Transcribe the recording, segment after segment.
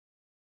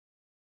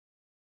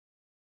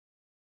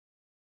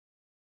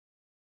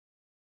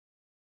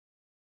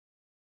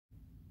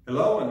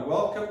Hello and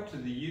welcome to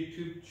the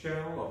YouTube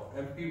channel of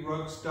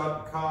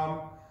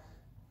mprugs.com,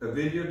 a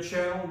video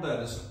channel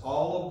that is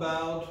all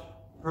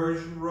about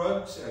Persian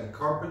rugs and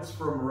carpets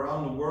from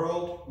around the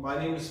world.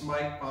 My name is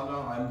Mike Panna.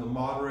 I'm the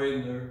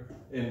moderator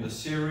in the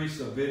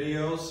series of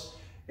videos.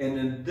 And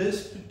in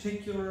this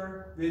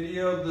particular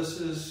video,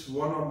 this is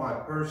one of my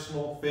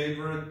personal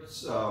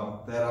favorites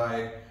that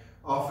I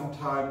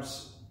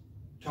oftentimes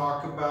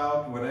talk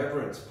about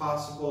whenever it's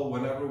possible,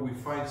 whenever we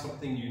find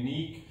something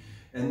unique.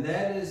 And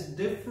that is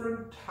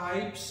different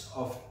types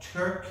of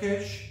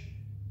Turkish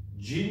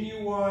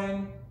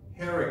genuine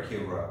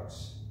Hereke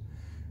rugs.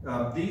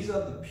 These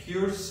are the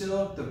pure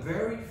silk, the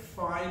very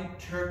fine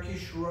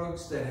Turkish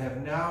rugs that have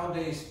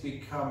nowadays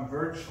become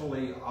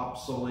virtually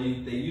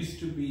obsolete. They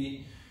used to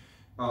be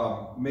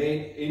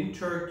made in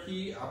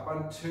Turkey up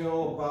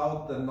until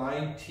about the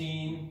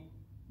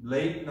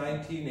late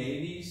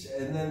 1980s,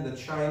 and then the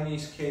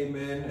Chinese came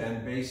in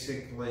and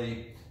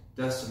basically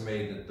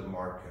decimated the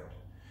market.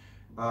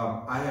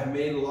 I have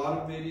made a lot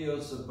of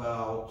videos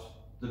about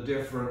the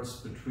difference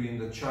between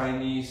the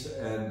Chinese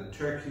and the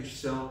Turkish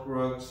silk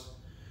rugs,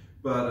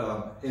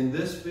 but in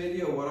this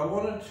video what I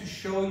wanted to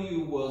show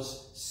you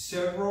was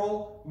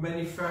several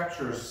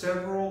manufacturers,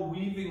 several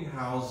weaving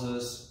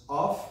houses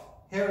of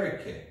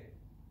Hereke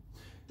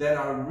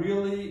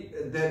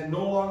that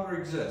no longer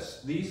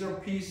exist. These are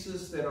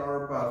pieces that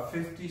are about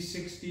 50,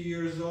 60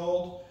 years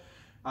old.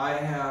 I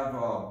have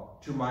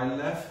to my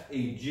left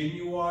a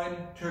genuine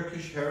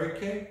Turkish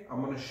Hereke.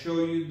 I'm going to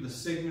show you the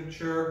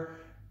signature,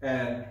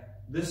 and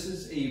this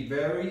is a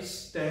very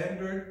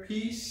standard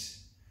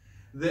piece.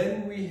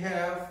 Then we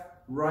have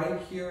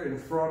right here in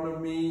front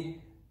of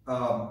me,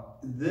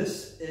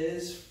 this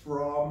is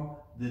from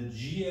the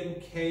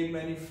G&K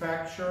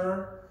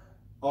manufacturer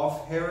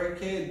of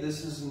Hereke.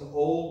 This is an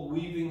old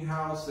weaving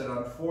house that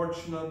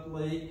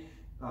unfortunately,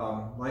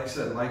 like I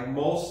said, like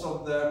most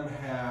of them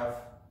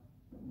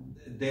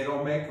they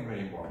don't make them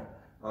anymore.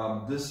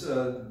 This is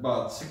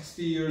about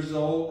 60 years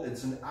old.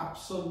 It's an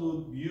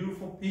absolute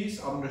beautiful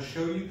piece. I'm going to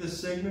show you the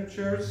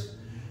signatures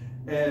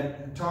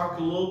and talk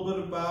a little bit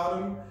about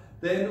them.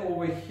 Then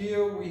over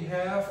here we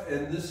have,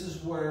 and this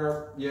is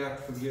where, yeah,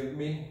 forgive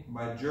me,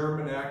 my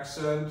German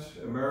accent,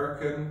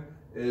 American,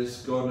 is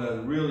going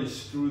to really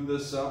screw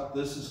this up.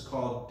 This is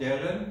called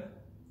Darin.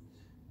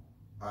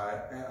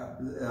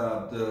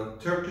 The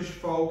Turkish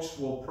folks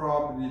will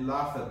probably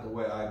laugh at the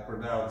way I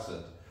pronounce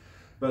it.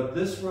 But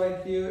this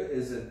right here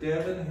is a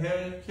Darin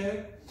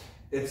Hereke.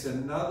 It's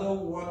another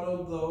one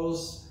of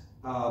those,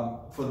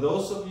 for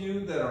those of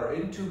you that are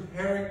into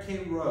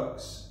Hereke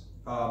rugs,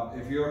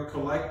 if you're a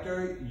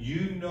collector,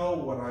 you know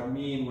what I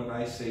mean when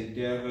I say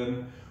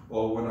Darin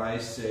or when I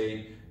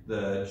say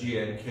the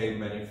G&K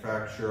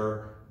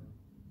manufacturer.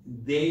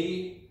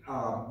 They,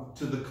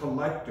 to the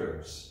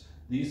collectors,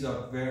 these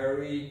are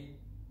very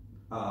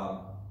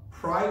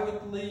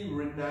privately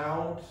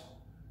renowned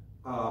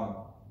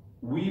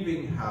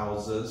weaving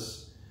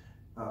houses.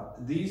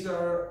 These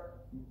are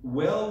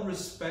well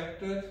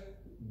respected,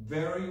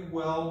 very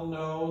well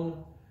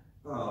known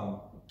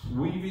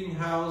weaving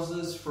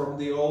houses from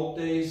the old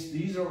days.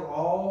 These are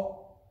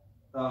all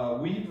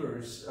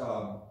weavers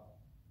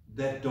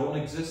that don't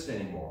exist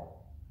anymore.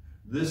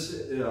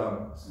 These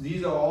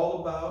are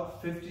all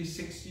about 50,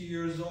 60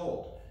 years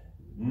old.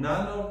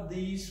 None of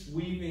these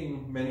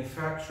weaving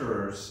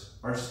manufacturers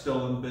are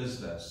still in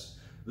business.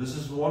 This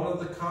is one of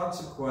the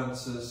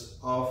consequences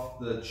of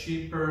the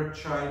cheaper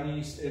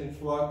Chinese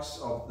influx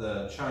of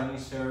the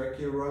Chinese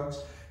Hereke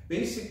rugs.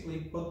 Basically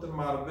put them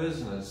out of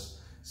business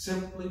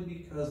simply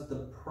because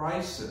the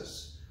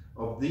prices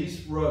of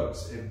these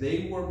rugs, if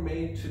they were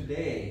made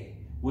today,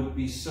 would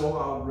be so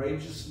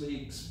outrageously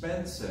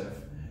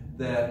expensive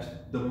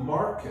that the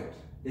market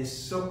is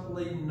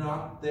simply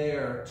not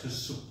there to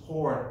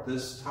support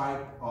this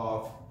type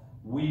of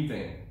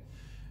weaving.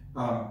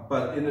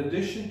 But in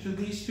addition to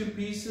these two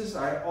pieces,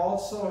 I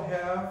also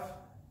have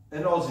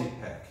an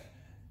Ozipek.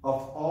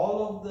 Of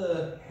all of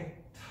the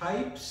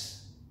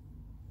types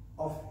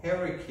of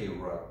Hereke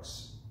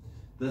rugs,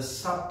 the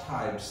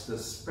subtypes, the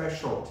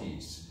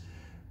specialties,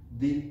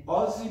 the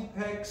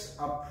Ozipeks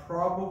are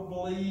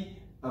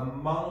probably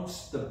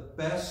amongst the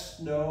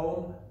best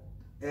known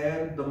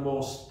and the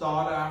most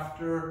sought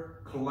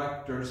after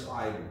collector's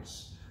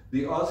items.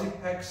 The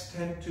Ozipeks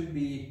tend to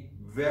be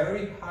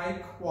very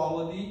high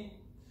quality,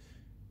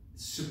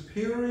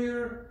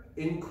 superior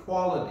in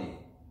quality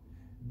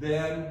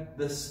than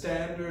the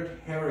standard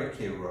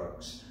Hereke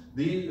rugs.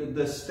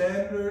 The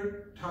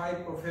standard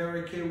type of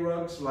Hereke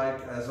rugs,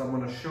 like as I'm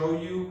going to show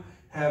you,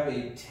 have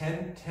a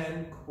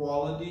 10-10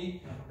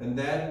 quality, and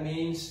that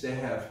means they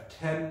have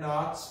 10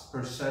 knots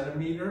per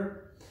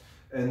centimeter,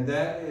 and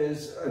that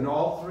is in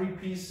all three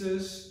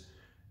pieces.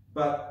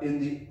 But in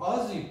the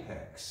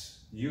Ozipeks,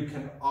 you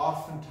can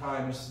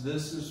oftentimes,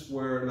 this is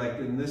where, like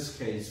in this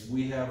case,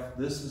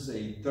 this is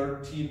a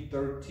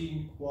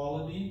 13-13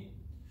 quality.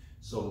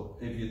 So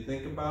if you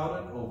think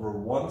about it, over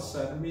 1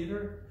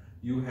 centimeter,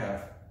 you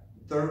have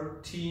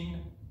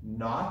 13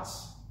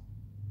 knots,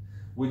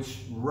 which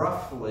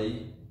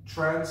roughly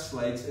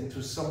translates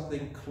into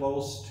something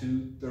close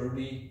to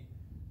 30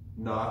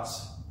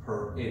 knots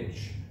per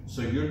inch.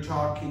 So you're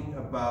talking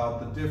about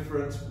the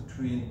difference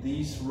between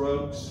these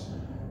rugs,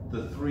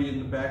 the three in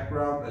the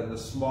background, and the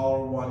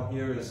smaller one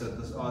here is that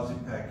this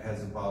Ozipek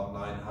has about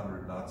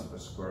 900 knots per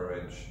square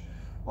inch.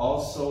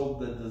 Also,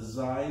 the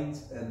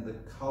designs and the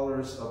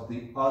colors of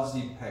the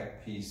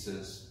Ozipek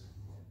pieces,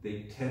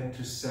 they tend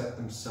to set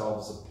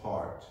themselves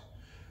apart.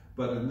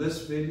 But in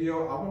this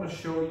video, I want to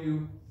show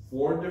you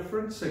 4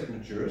 different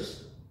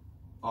signatures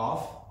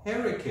of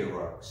Hereke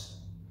rugs.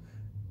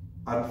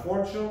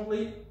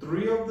 Unfortunately,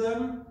 3 of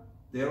them,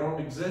 they don't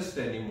exist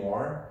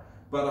anymore.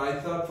 But I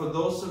thought for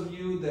those of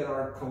you that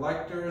are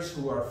collectors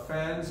who are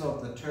fans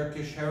of the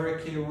Turkish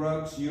Hereke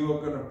rugs, you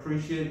are going to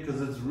appreciate it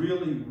because it's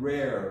really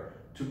rare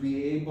to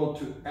be able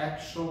to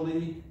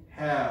actually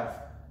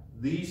have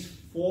these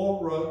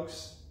 4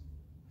 rugs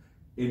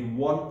in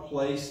one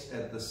place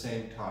at the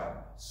same time.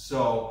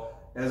 So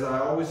as I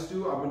always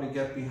do, I'm going to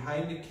get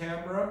behind the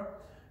camera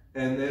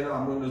and then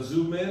I'm going to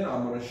zoom in.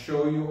 I'm going to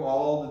show you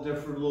all the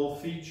different little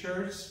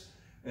features.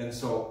 And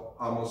so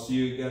I'm going to see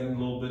you again in a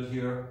little bit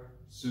here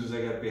as soon as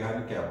I get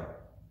behind the camera.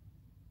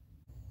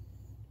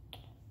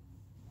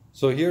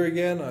 So here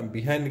again, I'm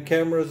behind the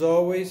camera as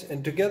always.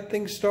 And to get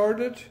things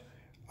started,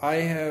 I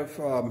have,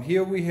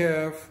 here we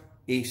have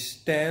a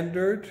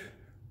standard,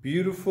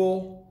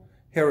 beautiful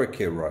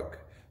Hereke rug.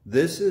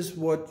 This is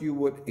what you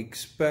would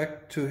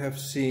expect to have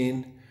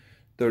seen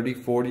 30,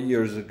 40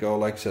 years ago.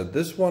 Like I said,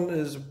 this one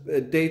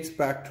it dates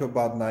back to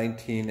about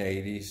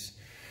 1980s.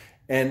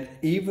 And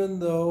even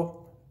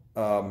though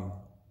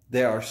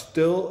there are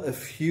still a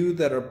few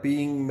that are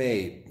being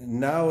made,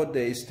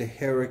 nowadays the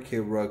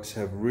Hereke rugs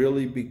have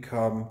really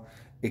become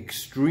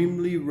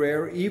extremely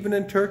rare, even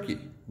in Turkey.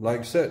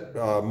 Like I said,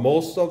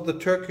 most of the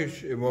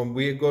Turkish, when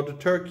we go to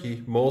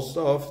Turkey, most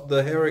of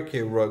the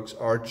Hereke rugs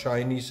are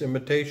Chinese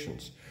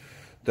imitations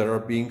that are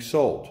being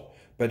sold.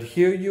 But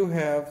here you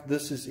have,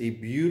 this is a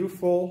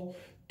beautiful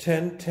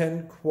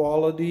 1010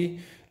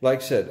 quality. Like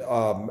I said,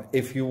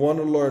 if you want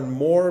to learn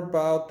more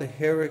about the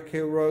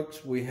Hereke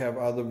rugs, we have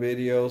other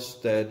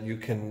videos that you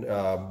can,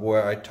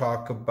 where I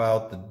talk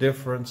about the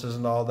differences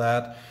and all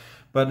that.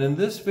 But in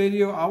this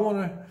video, I want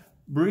to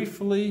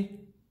briefly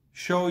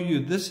show you,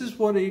 this is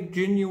what a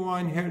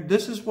genuine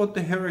this is what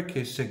the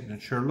Hereke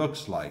signature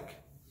looks like.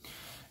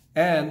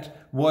 And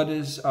what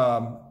is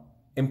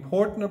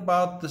important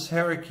about this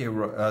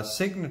Hereke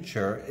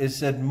signature is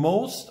that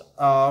most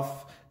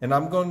of, and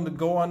I'm going to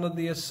go under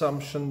the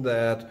assumption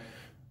that,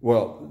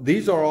 well,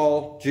 these are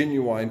all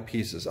genuine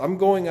pieces. I'm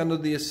going under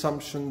the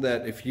assumption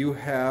that if you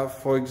have,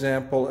 for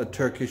example, a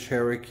Turkish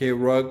Hereke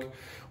rug,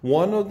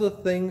 one of the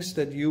things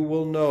that you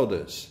will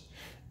notice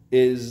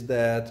is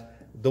that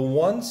the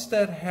ones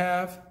that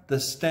have the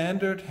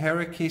standard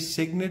Hereke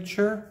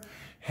signature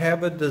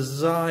have a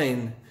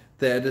design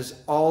that is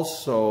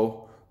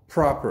also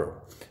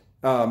proper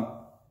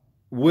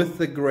with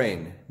the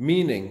grain.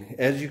 Meaning,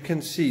 as you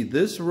can see,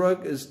 this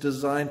rug is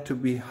designed to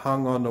be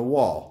hung on the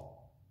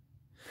wall.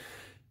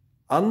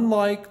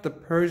 Unlike the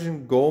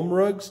Persian gom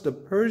rugs, the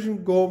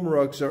Persian gom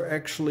rugs are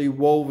actually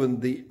woven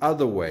the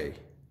other way.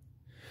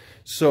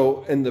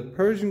 So in the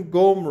Persian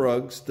gom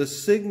rugs, the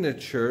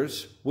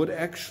signatures would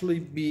actually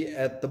be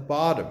at the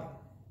bottom.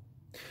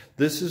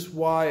 This is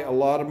why a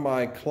lot of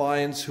my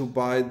clients who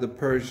buy the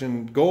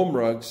Persian gom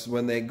rugs,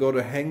 when they go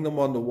to hang them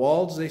on the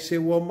walls, they say,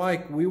 well,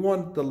 Mike, we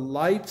want the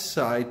light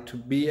side to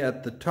be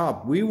at the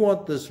top. We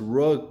want this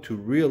rug to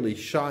really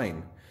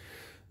shine.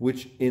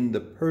 Which in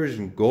the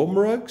Persian gom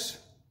rugs,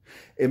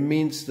 it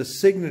means the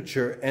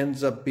signature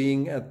ends up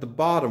being at the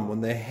bottom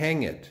when they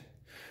hang it.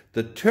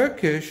 The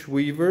Turkish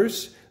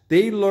weavers,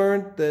 they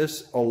learned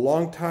this a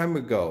long time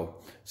ago.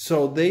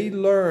 So they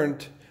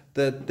learned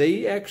that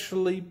they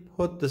actually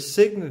put the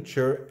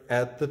signature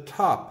at the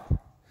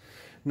top.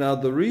 Now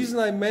the reason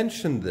I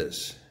mentioned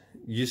this,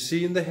 you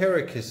see in the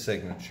Hereke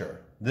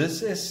signature,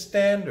 this is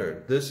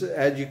standard. This,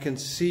 as you can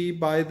see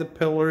by the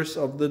pillars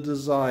of the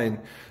design,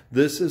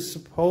 this is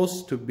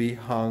supposed to be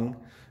hung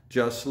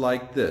just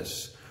like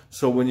this.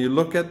 So when you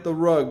look at the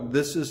rug,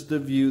 this is the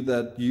view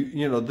that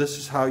you know, this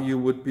is how you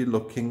would be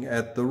looking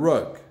at the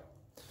rug.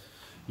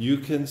 You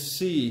can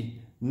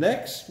see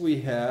next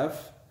we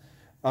have,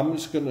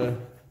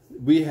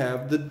 we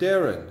have the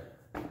Darin.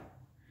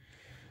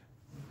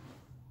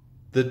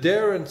 The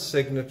Darin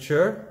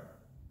signature,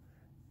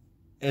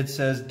 it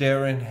says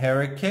Darin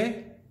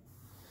Hereke.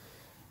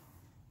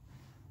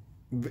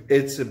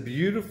 It's a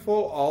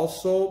beautiful,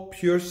 also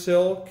pure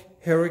silk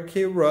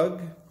Hereke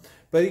rug.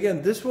 But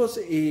again, this was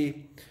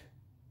a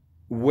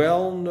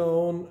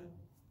well-known,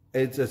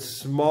 it's a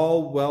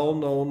small,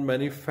 well-known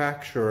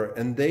manufacturer,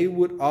 and they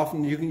would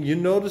often, you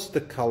notice the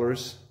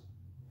colors.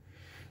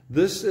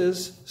 This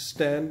is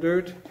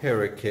standard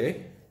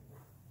Hereke.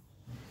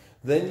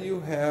 Then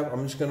you have,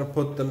 I'm just going to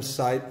put them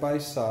side by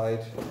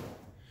side,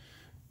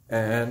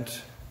 and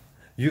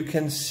you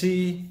can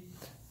see,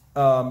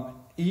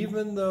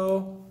 even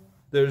though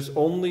there's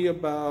only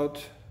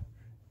about,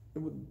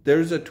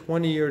 there's a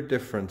 20-year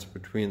difference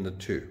between the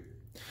two.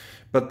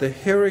 But the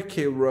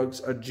Hereke rugs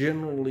are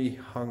generally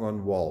hung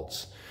on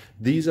walls.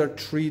 These are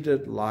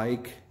treated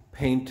like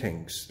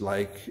paintings,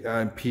 like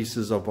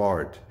pieces of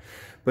art.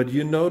 But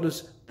you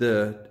notice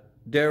the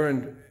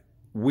Darin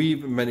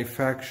weave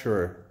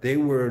manufacturer, they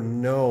were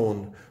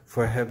known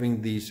for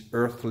having these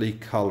earthly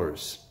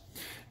colors.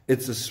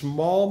 It's a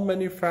small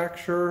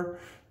manufacturer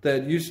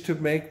that used to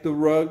make the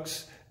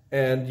rugs,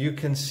 and you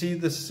can see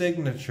the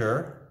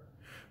signature.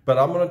 But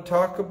I'm going to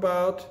talk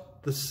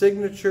about the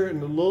signature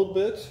in a little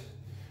bit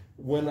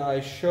when I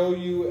show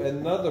you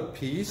another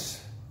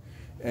piece.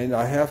 And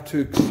I have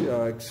to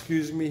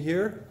excuse me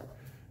here.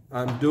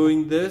 I'm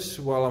doing this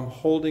while I'm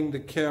holding the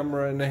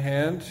camera in the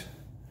hand.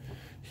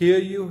 Here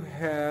you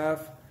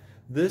have,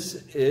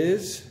 this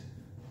is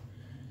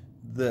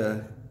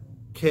the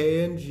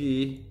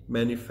K&G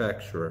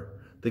manufacturer.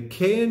 The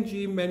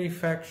K&G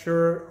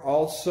manufacturer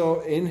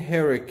also in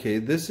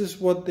Hereke, this is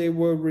what they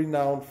were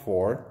renowned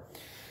for.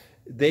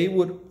 They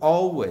would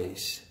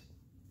always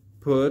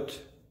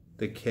put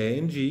the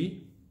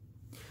K&G,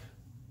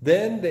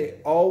 then they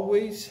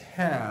always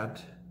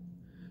had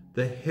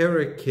the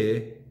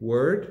Hereke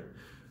word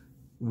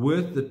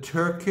with the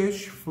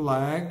Turkish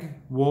flag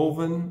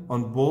woven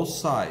on both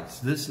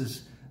sides. This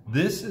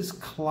is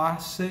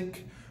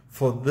classic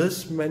for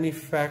this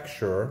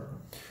manufacturer.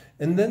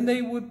 And then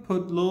they would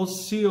put little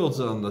seals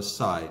on the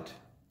side.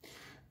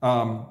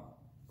 Now,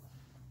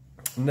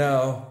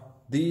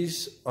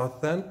 these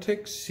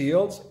authentic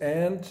seals,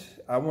 and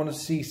I want to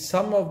see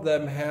some of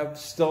them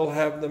still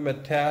have them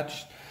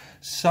attached.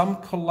 Some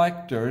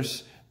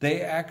collectors,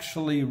 they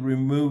actually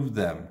remove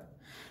them.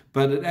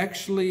 But it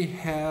actually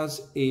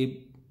has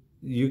a,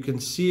 you can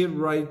see it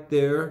right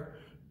there.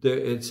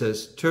 It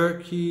says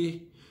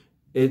Turkey.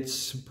 It's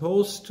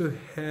supposed to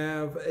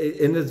have,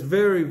 and it's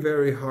very,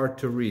 very hard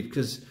to read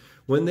because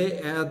when they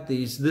add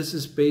these, this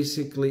is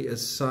basically a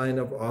sign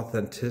of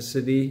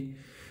authenticity.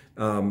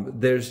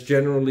 There's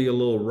generally a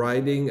little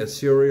writing, a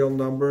serial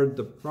number.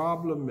 The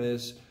problem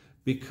is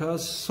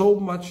because so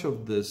much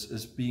of this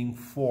is being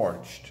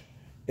forged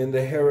in the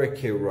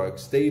Hereke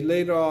rugs, they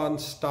later on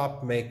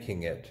stopped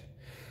making it.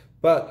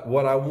 But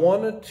what I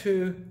wanted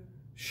to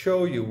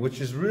show you, which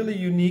is really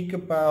unique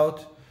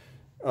about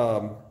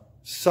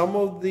some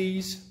of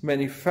these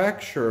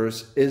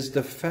manufacturers, is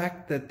the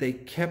fact that they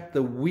kept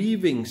the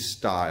weaving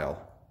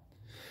style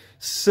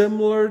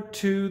similar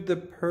to the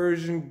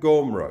Persian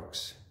gom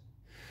rugs.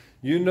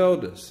 You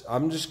notice,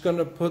 I'm just going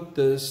to put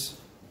this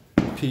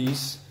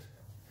piece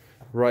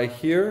right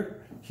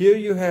here. Here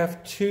you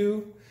have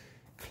two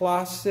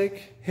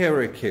classic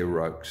Hereke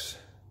rugs.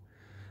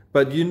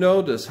 But you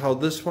notice how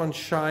this one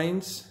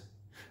shines.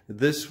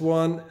 This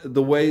one,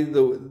 the way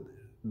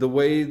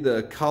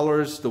the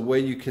colors, the way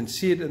you can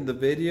see it in the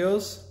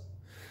videos,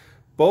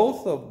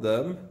 both of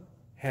them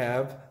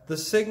have the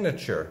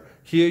signature.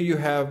 Here you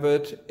have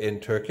it in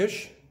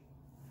Turkish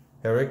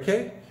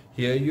Hereke.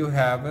 Here you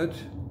have it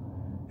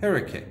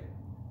Hereke.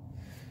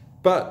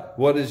 But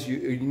what is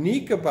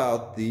unique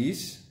about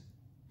these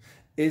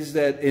is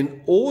that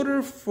in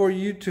order for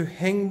you to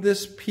hang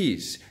this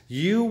piece,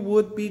 you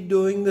would be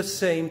doing the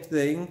same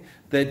thing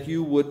that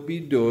you would be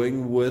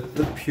doing with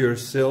the pure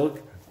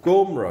silk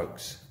gom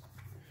rugs.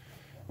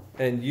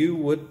 And you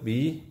would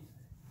be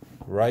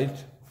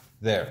right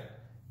there.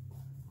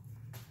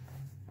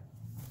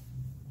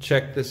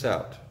 Check this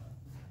out.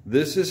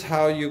 This is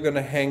how you're going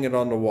to hang it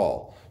on the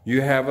wall.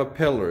 You have a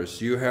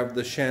pillars, you have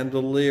the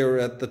chandelier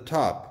at the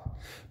top.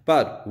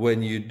 But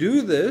when you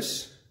do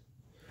this,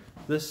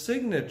 the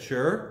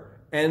signature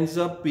ends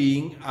up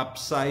being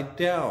upside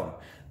down.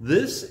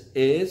 This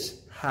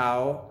is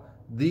how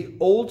the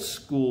old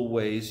school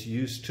ways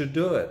used to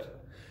do it.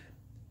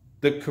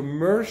 The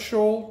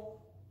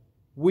commercial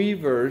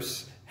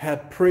weavers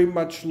had pretty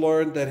much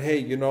learned that, hey,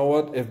 you know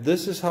what, if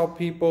this is how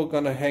people are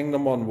going to hang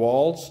them on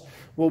walls,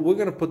 well, we're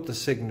going to put the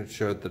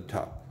signature at the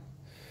top.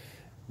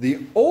 The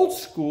old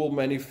school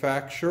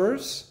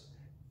manufacturers,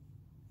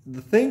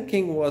 the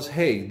thinking was,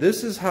 hey,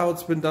 this is how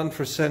it's been done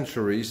for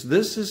centuries.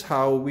 This is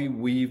how we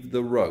weave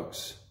the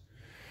rugs.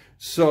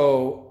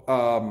 So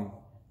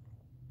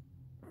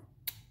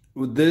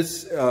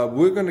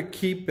we're going to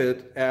keep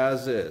it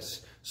as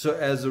is. So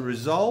as a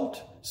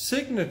result,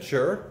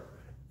 signature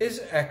is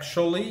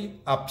actually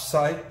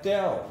upside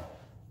down.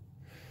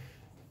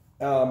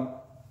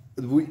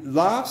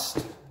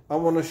 Last, I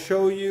want to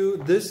show you,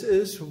 this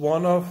is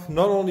one of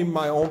not only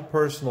my own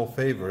personal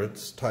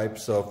favorites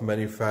types of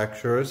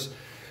manufacturers,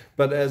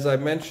 but as I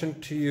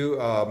mentioned to you,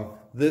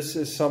 this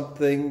is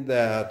something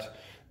that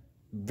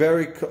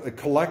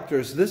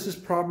collectors, this is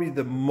probably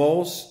the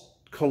most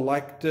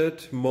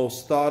collected,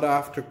 most sought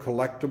after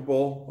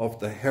collectible of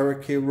the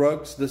Hereke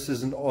rugs. This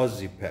is an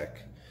Ozipek.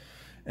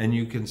 And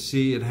you can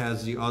see it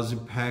has the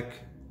Ozipek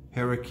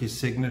Hereke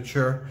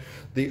signature.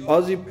 The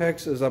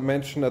Ozipeks, as I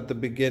mentioned at the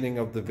beginning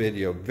of the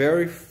video,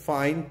 very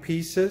fine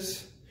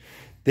pieces.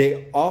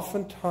 They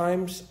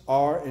oftentimes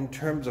are, in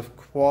terms of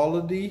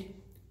quality,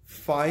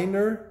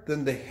 finer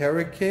than the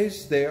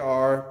Herekes. They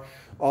are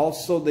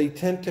also, they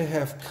tend to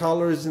have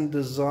colors and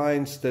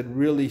designs that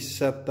really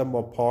set them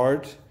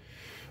apart.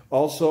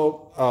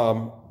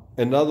 Also,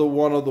 another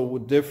one of the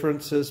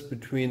differences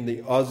between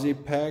the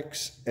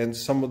Ozipeks and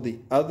some of the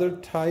other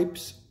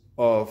types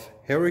of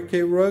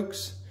Hereke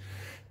rugs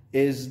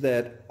is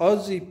that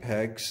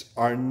Ozipeks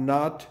are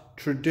not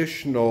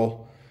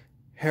traditional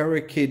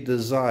Hereke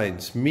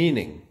designs,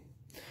 meaning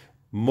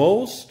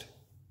most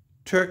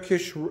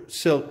Turkish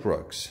silk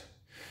rugs,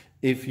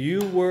 if you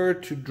were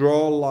to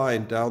draw a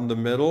line down the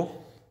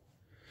middle,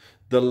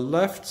 the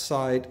left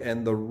side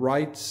and the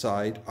right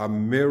side are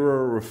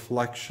mirror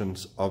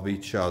reflections of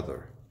each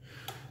other.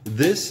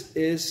 This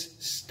is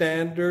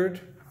standard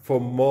for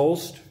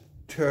most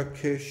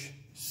Turkish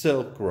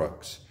silk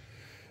rugs.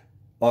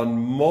 On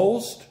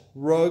most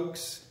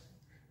rugs,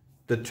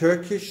 the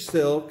Turkish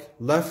silk,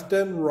 left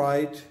and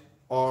right,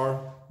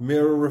 are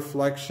mirror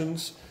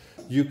reflections.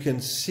 You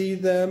can see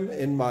them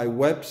in my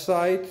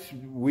website.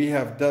 We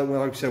have done,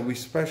 like I said, we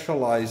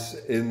specialize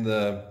in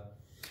the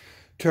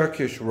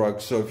Turkish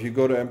rugs. So if you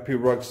go to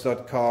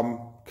mprugs.com,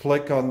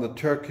 click on the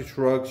Turkish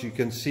rugs, you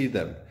can see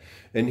them.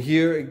 And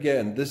here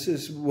again,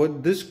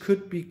 this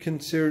could be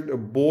considered a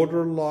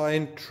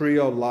borderline tree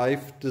of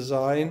life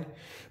design.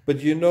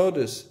 But you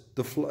notice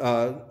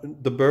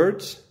the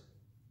birds.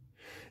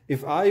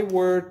 If I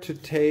were to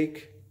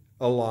take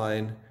a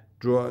line,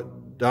 draw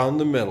down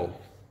the middle,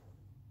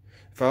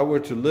 if I were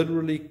to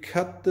literally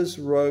cut this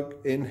rug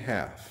in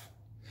half,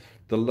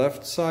 the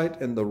left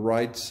side and the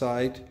right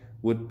side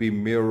would be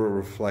mirror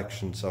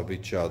reflections of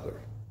each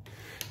other.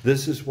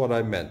 This is what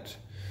I meant.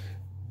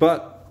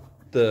 But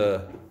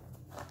the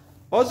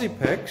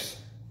Ozipeks,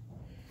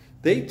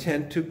 they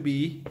tend to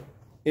be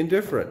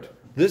indifferent.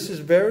 This is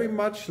very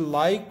much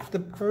like the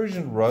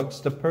Persian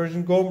rugs, the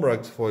Persian Gom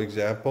rugs, for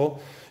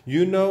example.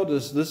 You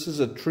notice this is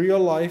a tree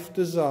of life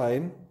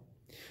design,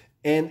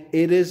 and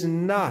it is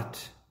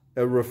not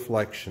a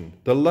reflection.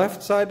 The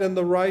left side and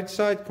the right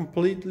side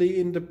completely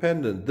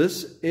independent.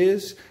 This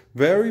is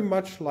very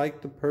much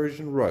like the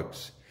Persian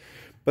rugs.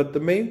 But the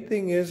main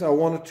thing is I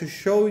wanted to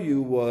show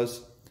you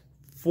was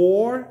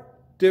 4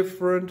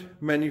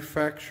 different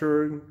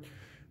manufacturing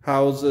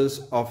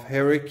houses of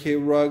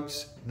Hereke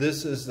rugs.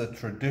 This is the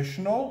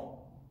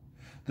traditional.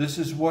 This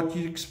is what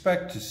you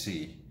expect to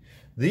see.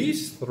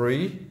 These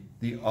 3,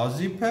 the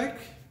Ozipek,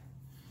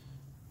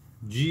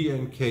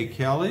 G&K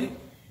Kelly,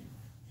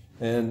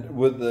 and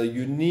with the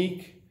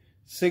unique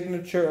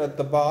signature at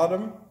the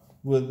bottom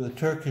with the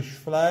Turkish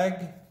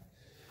flag,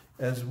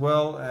 as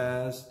well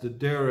as the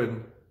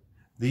Darin.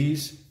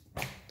 These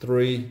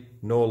 3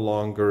 no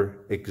longer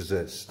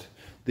exist.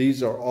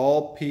 These are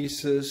all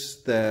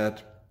pieces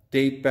that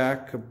date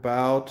back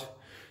about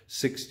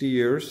 60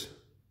 years,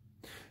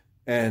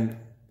 and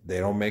they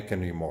don't make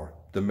anymore.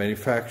 The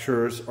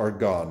manufacturers are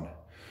gone.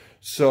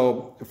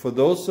 So for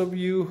those of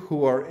you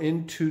who are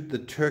into the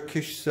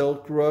Turkish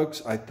silk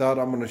rugs, I thought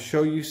I'm going to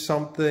show you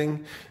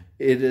something.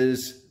 It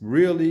is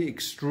really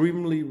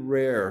extremely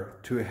rare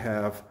to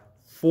have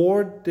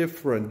 4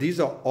 different, these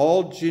are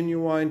all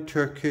genuine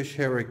Turkish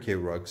Hereke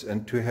rugs,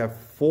 and to have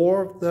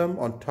 4 of them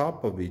on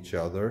top of each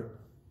other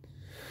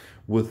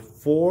with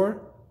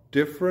 4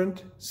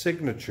 different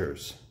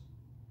signatures.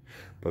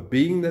 But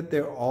being that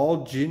they're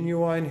all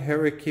genuine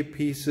Hereke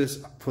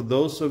pieces, for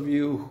those of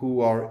you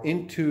who are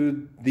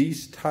into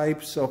these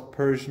types of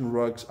Persian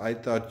rugs, I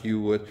thought you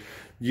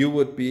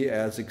would be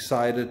as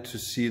excited to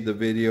see the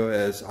video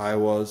as I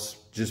was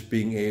just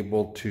being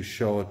able to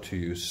show it to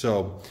you.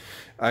 So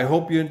I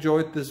hope you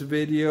enjoyed this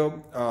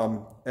video.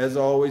 As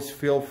always,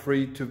 feel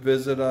free to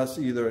visit us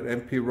either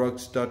at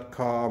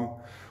mprugs.com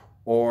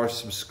or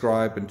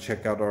subscribe and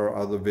check out our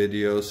other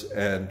videos,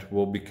 and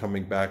we'll be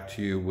coming back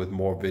to you with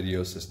more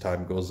videos as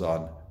time goes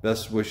on.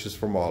 Best wishes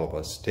from all of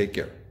us. Take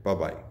care.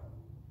 Bye-bye.